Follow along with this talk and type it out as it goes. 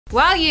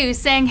While you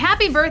sang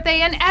happy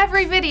birthday in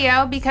every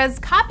video because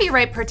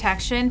copyright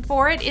protection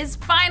for it is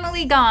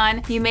finally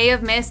gone, you may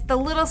have missed the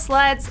little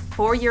sleds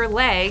for your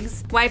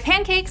legs, why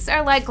pancakes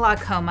are like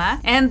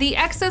glaucoma, and the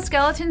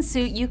exoskeleton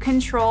suit you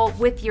control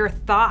with your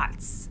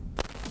thoughts.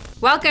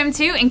 Welcome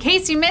to In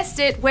Case You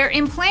Missed It, where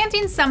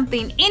implanting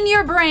something in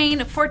your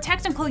brain for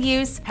technical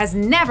use has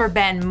never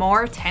been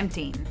more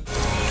tempting.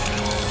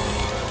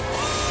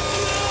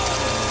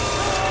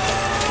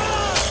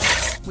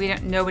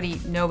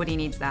 Nobody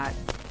needs that.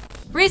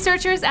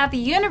 Researchers at the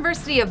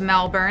University of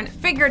Melbourne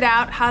figured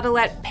out how to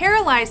let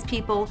paralyzed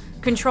people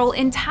control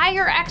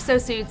entire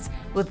exosuits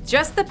with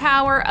just the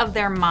power of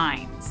their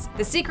minds.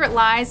 The secret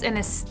lies in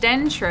a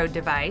stentrode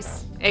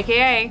device,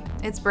 aka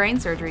it's brain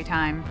surgery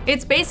time.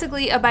 It's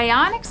basically a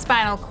bionic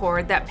spinal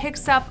cord that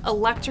picks up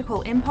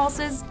electrical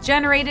impulses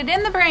generated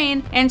in the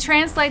brain and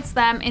translates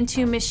them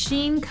into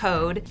machine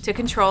code to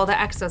control the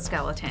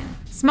exoskeleton.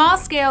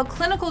 Small-scale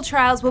clinical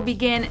trials will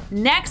begin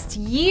next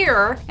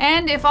year,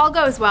 and if all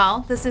goes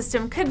well, the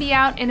system could be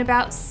out in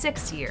about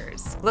 6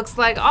 years. Looks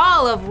like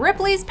all of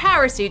Ripley's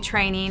power suit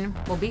training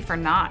will be for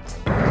naught.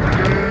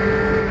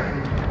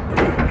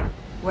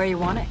 Where you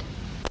want it?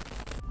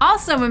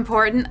 Also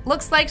important,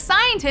 looks like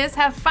scientists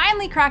have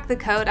finally cracked the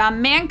code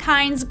on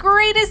mankind's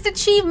greatest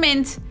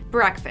achievement,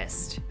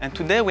 breakfast. And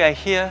today we are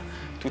here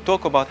to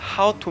talk about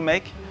how to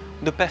make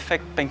the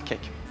perfect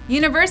pancake.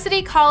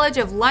 University College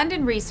of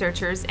London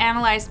researchers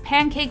analyzed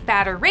pancake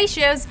batter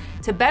ratios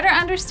to better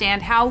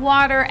understand how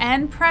water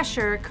and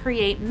pressure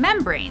create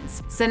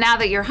membranes. So now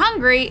that you're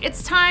hungry,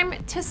 it's time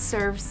to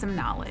serve some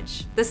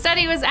knowledge. The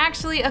study was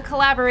actually a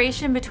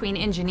collaboration between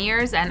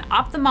engineers and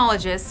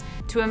ophthalmologists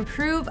to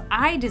improve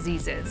eye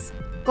diseases.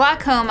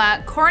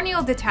 Glaucoma,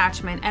 corneal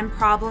detachment, and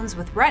problems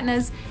with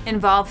retinas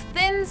involve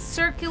thin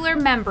circular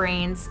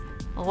membranes,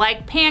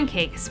 like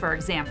pancakes, for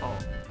example.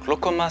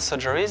 Glaucoma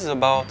surgery is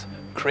about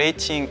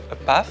creating a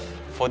path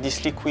for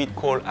this liquid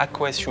called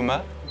aqueous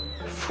humor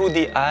through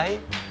the eye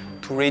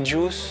to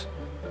reduce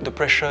the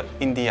pressure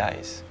in the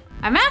eyes.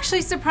 I'm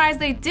actually surprised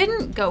they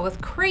didn't go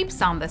with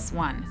crepes on this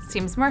one.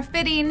 Seems more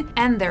fitting,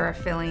 and there are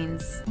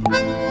fillings.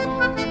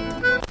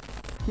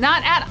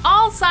 Not at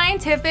all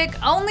scientific,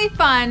 only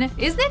fun.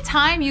 Isn't it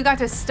time you got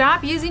to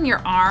stop using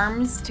your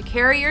arms to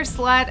carry your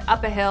sled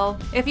up a hill?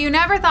 If you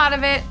never thought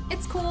of it,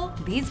 it's cool.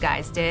 These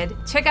guys did.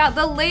 Check out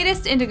the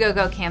latest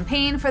Indiegogo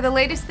campaign for the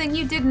latest thing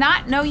you did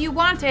not know you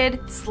wanted,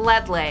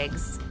 sled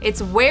legs.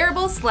 It's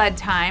wearable sled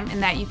time in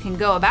that you can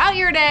go about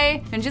your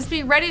day and just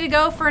be ready to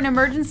go for an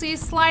emergency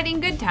sliding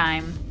good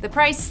time. The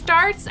price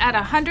starts at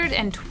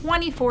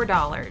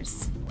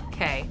 $124.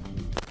 Okay.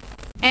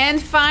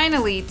 And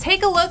finally,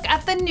 take a look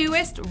at the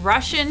newest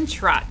Russian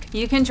truck.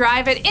 You can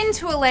drive it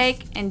into a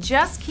lake and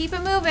just keep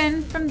it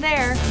moving from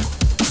there.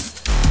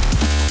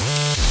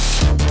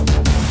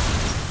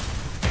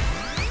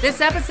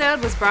 This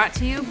episode was brought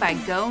to you by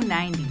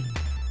Go90.